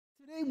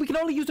We can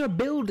only use our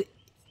build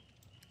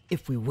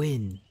if we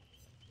win.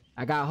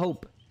 I got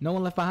hope. No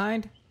one left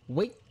behind.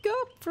 Wake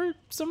up for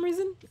some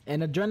reason.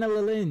 And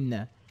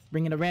adrenaline.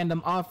 Bringing a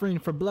random offering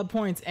for blood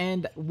points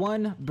and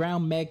 1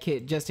 brown med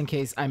kit just in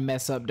case I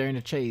mess up during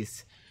the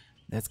chase.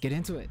 Let's get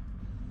into it.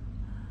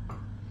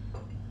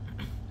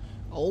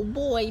 Oh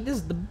boy, this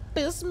is the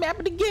best map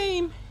of the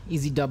game.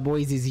 Easy dub,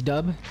 boys, easy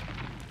dub.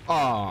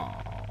 Oh.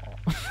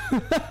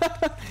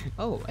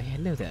 Oh,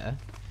 hello there.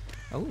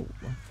 Oh,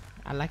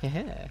 I like your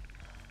hair.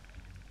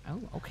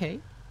 Oh, okay.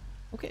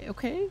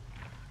 Okay.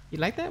 You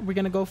like that? We're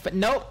gonna go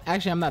nope.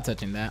 Actually, I'm not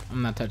touching that.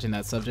 I'm not touching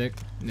that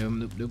subject.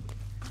 Nope.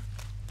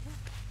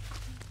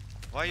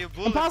 Why you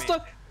bullying Imposter?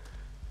 me?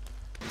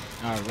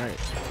 Alright.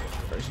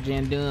 First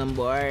gen done,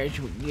 boys.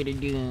 We get it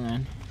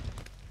done.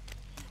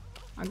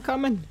 I'm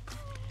coming,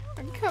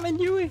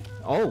 Yui.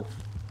 Oh,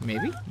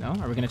 maybe? No?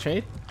 Are we gonna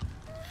trade?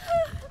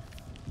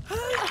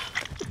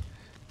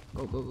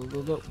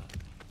 Go.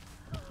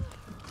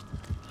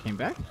 Came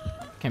back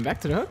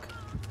to the hook.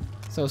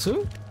 So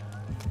soon?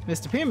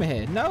 Mr. Pyramid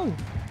Head, no.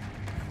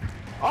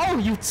 Oh,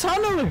 you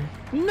tunneler!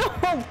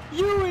 No,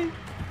 Yui!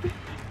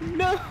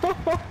 No!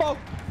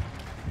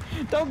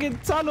 Don't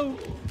get tunneled.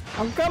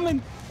 I'm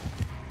coming.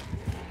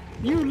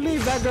 You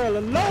leave that girl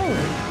alone.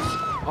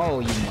 Oh,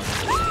 you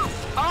mother.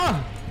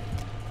 Ah!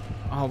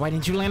 Oh, why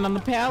didn't you land on the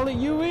pallet,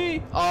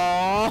 Yui?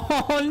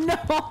 Oh,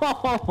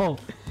 no!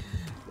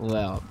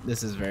 Well,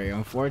 this is very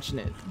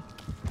unfortunate.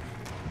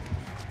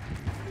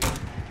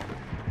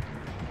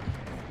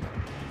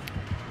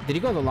 Did he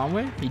go the long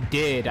way? He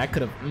did. I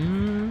could have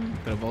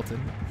vaulted.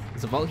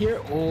 There's a vault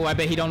here. Oh, I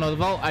bet he don't know the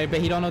vault. I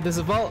bet he don't know there's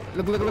a vault.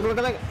 Look.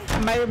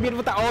 Might be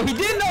beautiful. Oh, he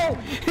did know.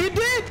 He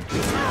did.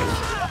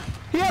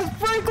 He has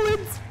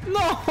Franklin's.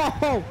 No.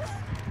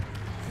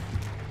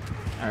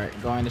 All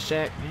right, going to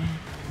shack.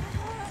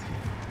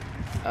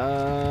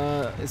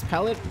 Is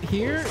pallet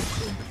here?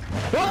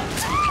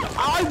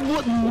 I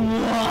would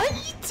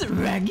what?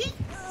 Raggy?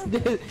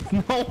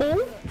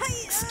 No.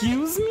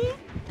 Excuse me.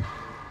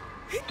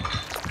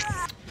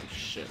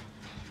 Shit.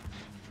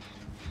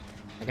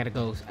 I gotta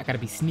go. I gotta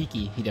be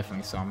sneaky. He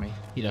definitely saw me.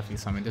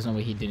 There's no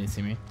way he didn't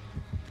see me.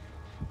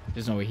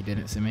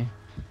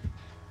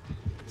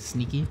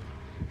 Sneaky.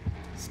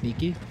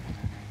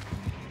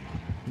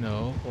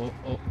 No.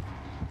 Oh.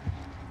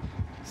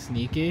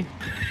 Sneaky.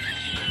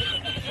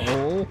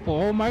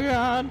 Oh my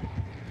god.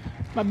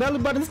 My belly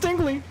button's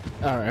tingling.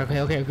 Alright,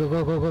 okay.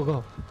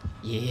 Go.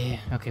 Yeah.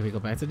 Okay, we go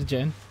back to the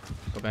gen.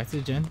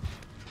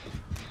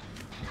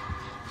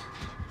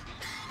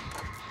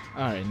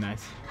 Alright,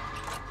 nice.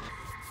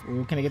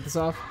 Ooh, can I get this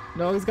off?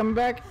 No, he's coming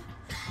back.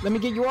 Let me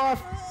get you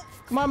off.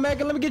 Come on,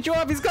 Megan, let me get you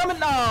off. He's coming.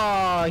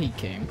 Oh, he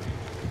came.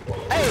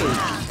 Hey!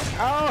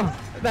 Oh,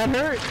 that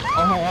hurt.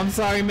 Oh, I'm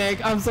sorry,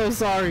 Meg. I'm so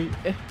sorry.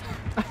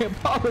 I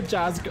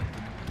apologize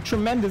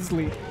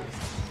tremendously.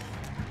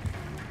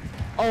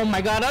 Oh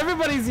my god,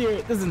 everybody's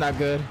here. This is not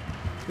good.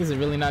 This is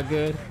really not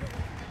good.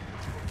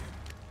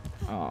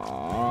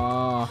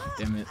 Oh,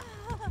 damn it.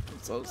 I'm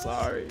so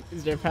sorry.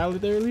 Is there a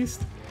pallet there at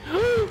least?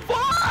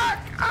 Fuck!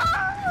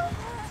 Ah!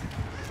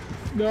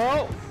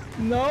 No.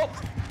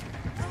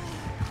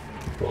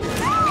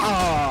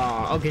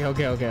 Oh,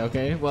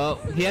 okay. Well,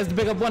 he has to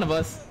pick up one of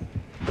us.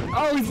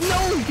 Oh,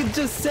 no, he could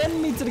just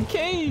send me to the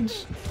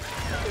cage.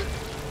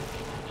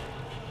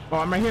 Oh,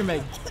 I'm right here,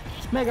 Meg.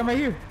 Meg, I'm right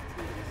here.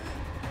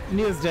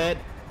 Neil's dead.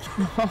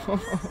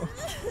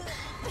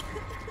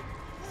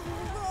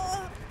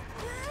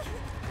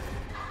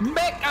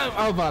 Meg,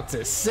 I'm about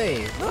to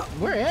say,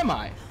 where am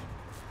I?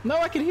 No,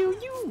 I can heal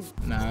you.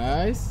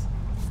 Nice.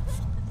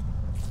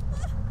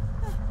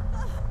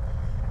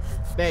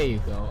 There you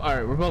go. All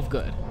right, we're both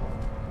good.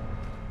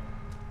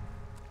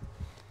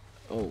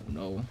 Oh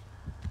no.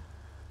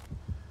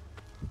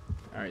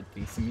 All right,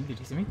 did you see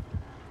me?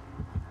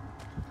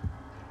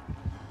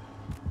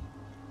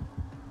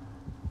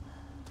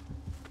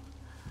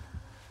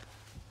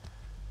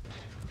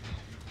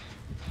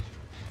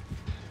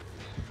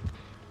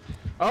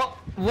 Oh,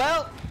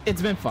 well,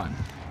 it's been fun.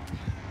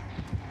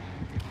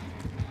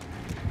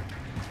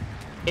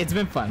 It's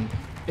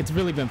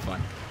really been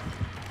fun.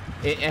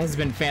 It has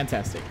been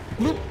fantastic.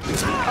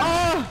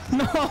 Oh,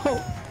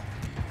 no!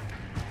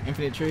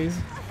 Infinite trees.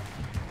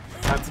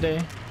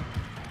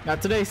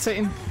 Not today,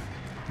 Satan.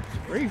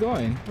 Where are you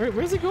going?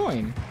 Where's it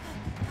going?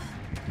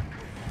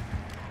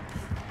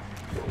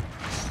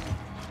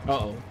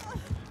 Uh-oh.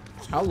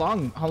 How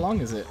long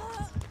is it?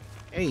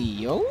 Hey,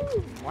 yo!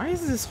 Why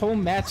is this whole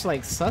match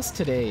like sus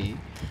today?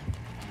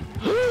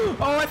 Oh,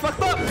 I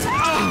fucked up!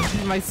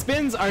 Oh, my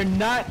spins are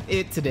not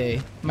it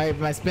today.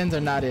 My spins are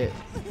not it.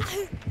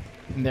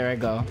 And there I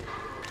go.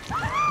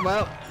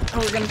 Well,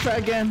 we're gonna try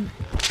again.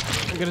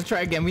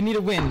 We need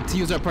a win to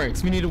use our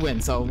perks. We need a win,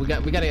 so we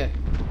gotta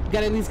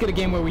at least get a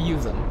game where we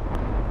use them.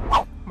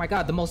 Oh my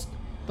god, the most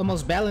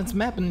balanced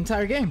map in the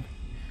entire game.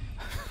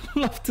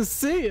 Love to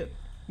see it.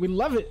 We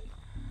love it.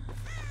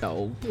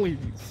 No, please.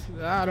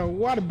 I don't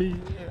want to be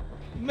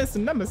Mr.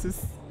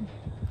 Nemesis.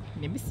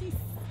 Nemesis?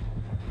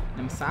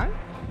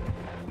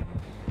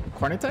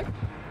 Corner tech?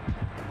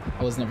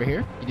 I was never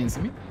here. You didn't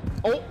see me.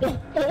 Oh, oh,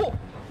 oh,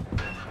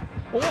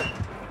 oh,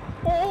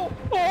 oh,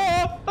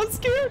 oh! I'm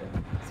scared.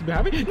 Is he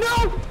behind me?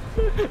 No!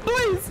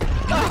 Please!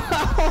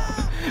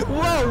 Oh.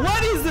 Whoa!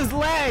 What is this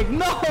lag?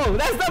 No,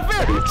 that's not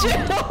fair.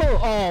 Chill!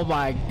 Oh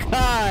my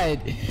God!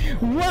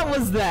 What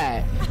was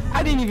that?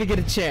 I didn't even get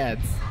a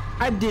chance.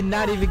 I did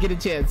not even get a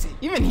chance.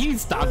 Even he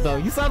stopped though.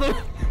 You saw when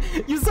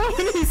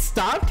he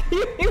stopped?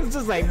 He was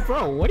just like,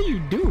 bro, what are you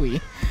doing?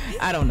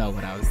 I don't know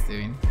what I was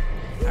doing.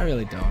 I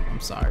really don't. I'm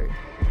sorry.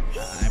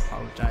 I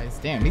apologize.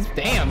 Damn, he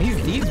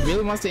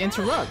really wants to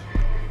interrupt.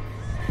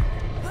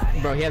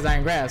 Bro, he has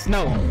iron grasp.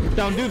 No,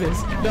 don't do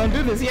this. Don't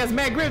do this. He has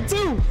mad grip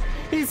too.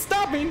 He's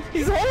stopping.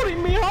 He's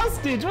holding me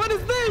hostage. What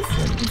is this?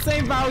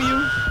 Insane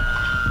value.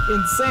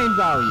 Insane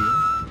value.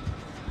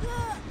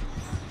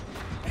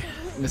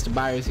 Mr.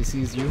 Byers, he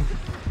sees you.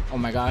 Oh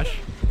my gosh.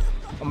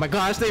 Oh my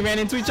gosh, they ran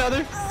into each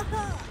other.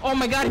 Oh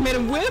my God, he made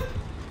him whip.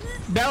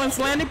 Balance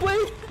landing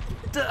plate.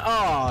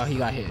 Oh, he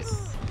got hit.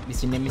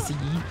 Mr. Nemesis.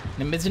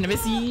 Mr.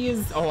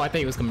 Nemesis. Oh, I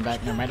think he was coming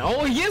back. Never mind.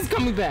 Oh, he is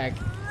coming back.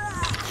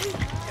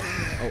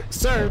 Oh,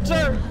 sir.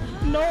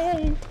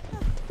 No.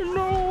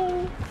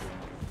 No.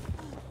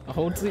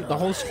 The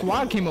whole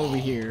squad came over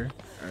here.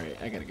 All right,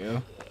 I gotta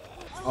go.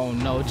 Oh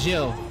no,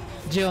 Jill.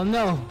 Jill,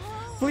 no.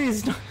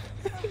 Please don't.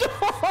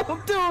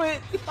 Don't do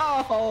it.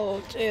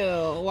 No,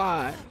 Jill.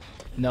 Why?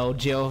 No,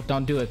 Jill,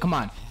 don't do it. Come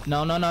on.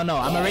 No.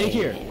 I'm already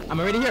here.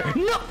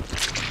 No.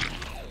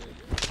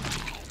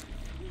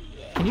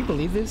 Can you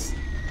believe this?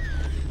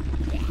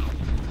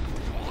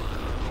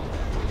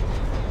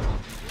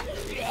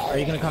 Are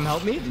you gonna come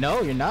help me?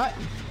 No, you're not.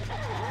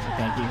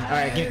 Thank you. All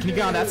right, can you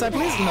go on that side,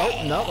 please?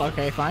 Nope.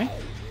 Okay, fine.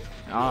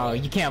 Oh,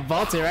 you can't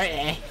vault it,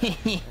 right?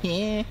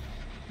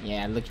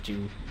 Yeah, look at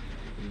you,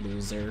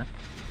 loser.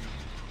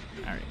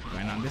 All right,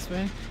 going on this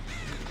way.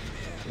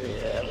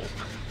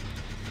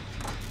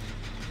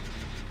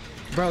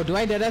 Bro, do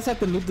I deadass have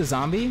to loop the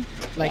zombie?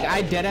 Like,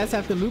 I deadass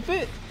have to loop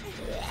it?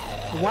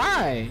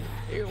 Why?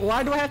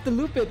 Why do I have to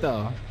loop it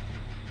though?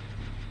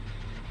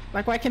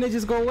 Like, why can't it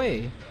just go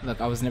away?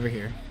 Look, I was never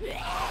here.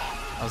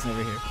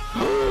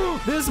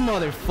 This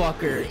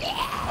motherfucker.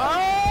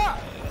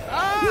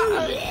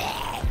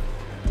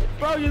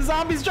 Bro, your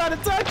zombie's trying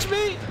to touch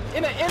me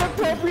in an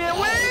inappropriate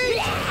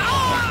way.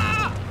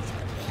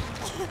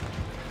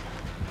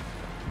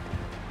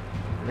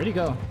 Where'd he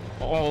go?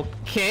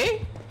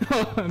 Okay.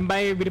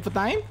 Bye, beautiful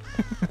time.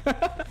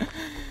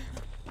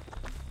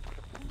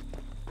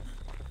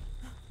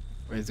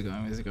 Where's it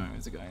going? He's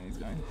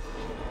going.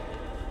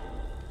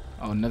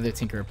 Oh, another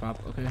Tinkerer pop.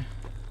 Okay.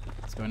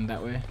 It's going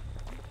that way.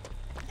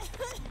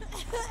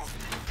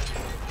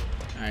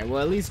 Alright,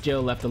 well, at least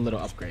Joe left a little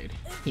upgrade.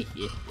 Yeah.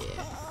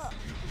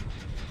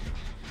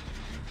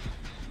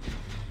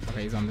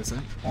 Okay, he's on this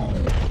side.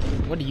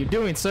 What are you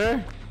doing,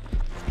 sir?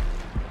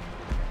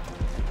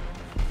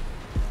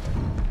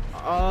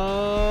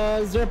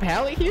 Is there a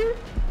pallet here?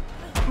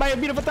 My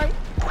beautiful thing.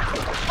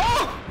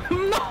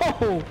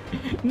 Oh,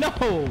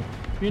 no.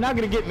 You're not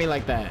gonna get me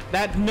like that.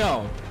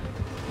 No.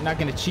 You're not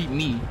gonna cheat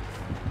me.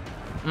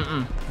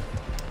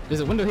 There's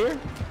a window here.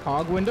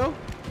 Hog window.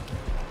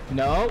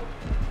 No.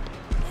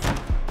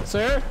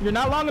 Sir, you're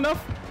not long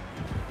enough.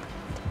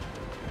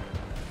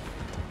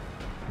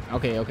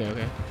 Okay.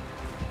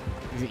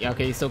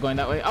 Okay, he's still going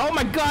that way. Oh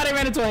my God, I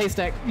ran into a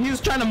haystack. He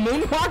was trying to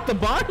moonwalk the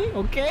body.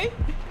 Okay.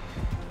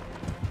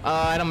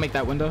 I don't make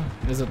that window.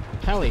 There's a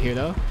pallet here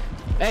though.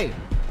 Hey,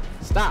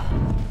 stop.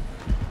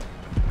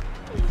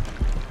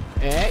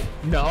 Hey,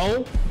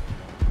 no.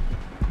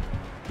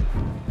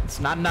 It's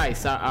not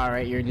nice. All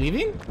right, you're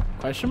leaving?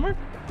 Question mark?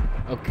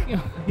 Okay,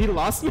 he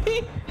lost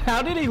me?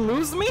 How did he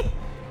lose me?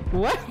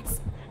 What?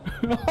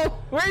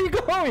 Where are you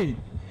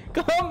going?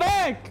 Come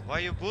back. Why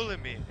you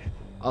bullying me?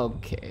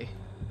 Okay.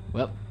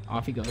 Well,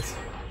 off he goes.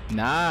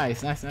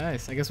 Nice. I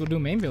guess we'll do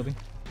main building.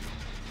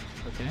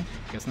 Okay,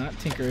 guess not.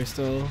 Tinker is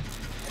still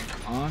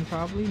on,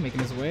 probably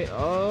making his way.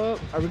 Oh,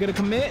 are we gonna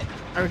commit?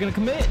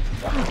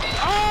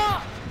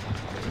 Oh!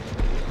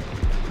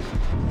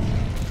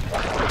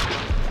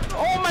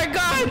 Oh my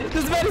God,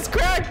 this man is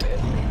cracked.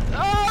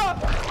 Oh,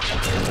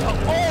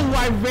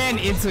 I ran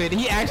into it.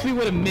 He actually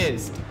would have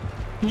missed.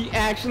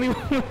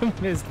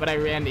 But I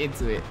ran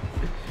into it.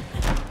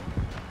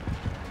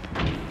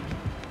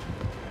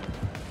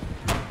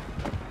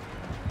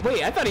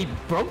 Wait, I thought he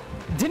broke.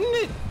 Didn't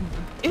it?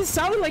 It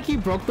sounded like he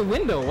broke the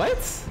window. What?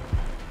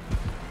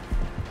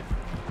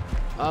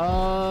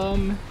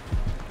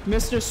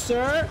 Mr.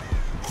 Sir?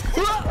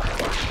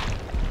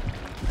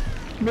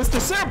 Mr.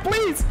 Sir,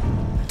 please!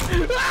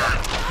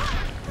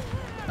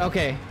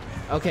 Okay.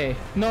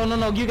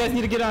 No. You guys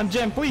need to get on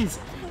Gen, please.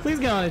 Please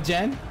get on a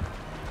Gen.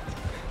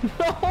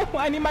 No,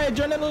 I need my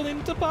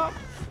adrenaline to pop.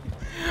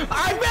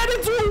 I ran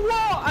into a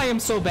wall! I am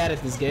so bad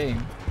at this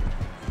game.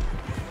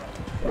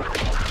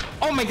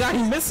 Oh my God,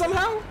 he missed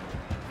somehow?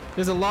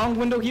 There's a long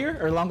window here,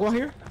 or long wall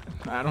here.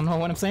 I don't know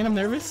what I'm saying, I'm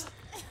nervous.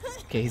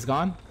 Okay, he's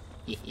gone.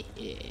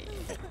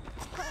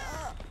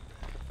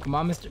 Come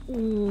on, Mr.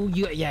 Ooh,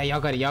 y'all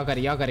got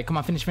it. Come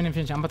on, finish. I'm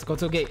about to go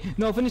to a gate.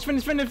 No, finish.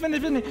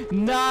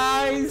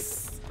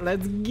 Nice.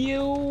 Let's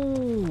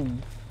go.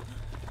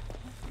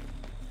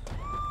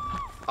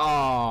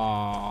 Oh,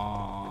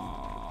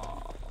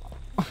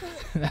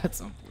 that's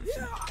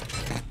unfortunate.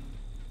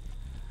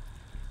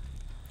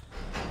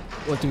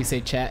 What do we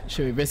say, chat?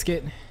 Should we risk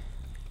it?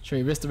 Should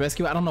we risk the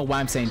rescue? I don't know why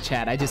I'm saying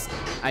chat. I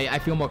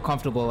feel more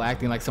comfortable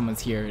acting like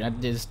someone's here.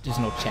 There's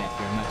no chat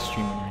here. I'm not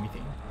streaming or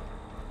anything.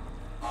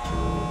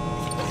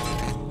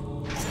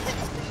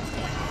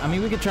 I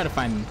mean, we could try to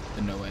find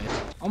the no way.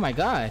 Oh my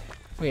god.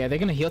 Wait, are they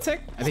gonna heal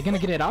tech? Are they gonna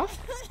get it off?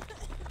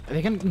 Are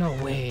they gonna? No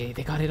way.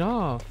 They got it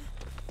off.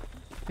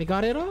 They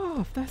got it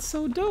off. That's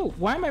so dope.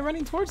 Why am I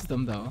running towards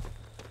them though?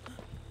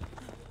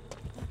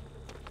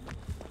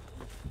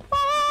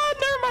 Oh,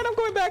 never mind. I'm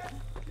going back.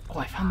 Oh,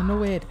 I found the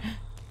no-ed.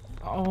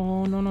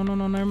 Oh, no, no, no,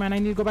 no, never mind. I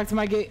need to go back to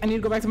my gate. I need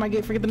to go back to my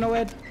gate. Forget the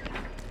no-ed.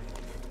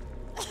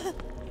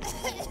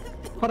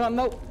 Hold on,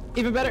 no.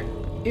 Even better.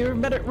 Even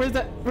better. Where's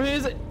that? Where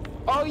is it?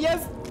 Oh,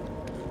 yes.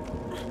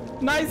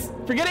 Nice.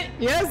 Forget it.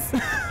 Yes.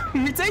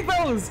 We take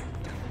those.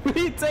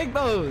 We take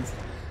those.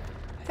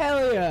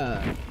 Hell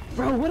yeah.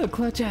 Bro, what a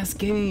clutch-ass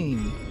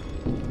game.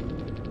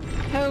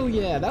 Hell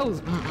yeah. That was...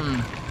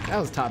 That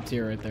was top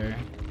tier right there.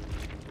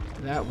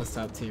 That was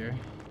top tier.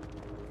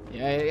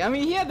 Yeah, I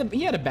mean, he had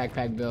a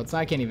backpack build, so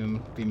I can't even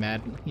be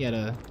mad. He had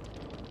a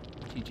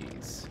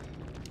GG's.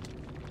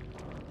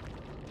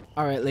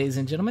 All right, ladies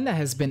and gentlemen, that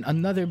has been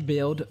another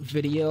build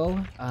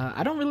video.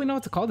 I don't really know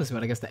what to call this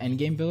build. I guess the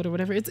endgame build or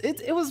whatever.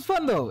 It was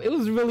fun though. It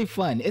was really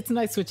fun. It's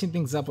nice switching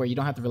things up where you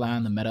don't have to rely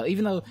on the meta.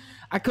 Even though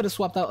I could have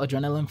swapped out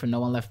adrenaline for No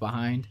One Left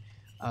Behind.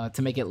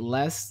 To make it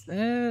less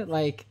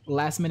like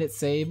last minute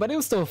save, but it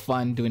was still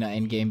fun doing an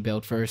endgame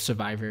build for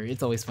Survivor.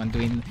 It's always fun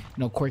doing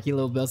quirky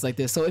little builds like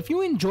this. So if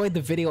you enjoyed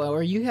the video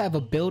or you have a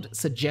build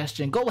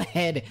suggestion, go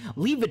ahead,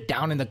 leave it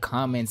down in the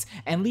comments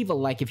and leave a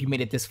like if you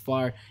made it this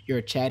far. You're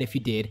a Chad if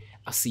you did.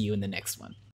 I'll see you in the next one.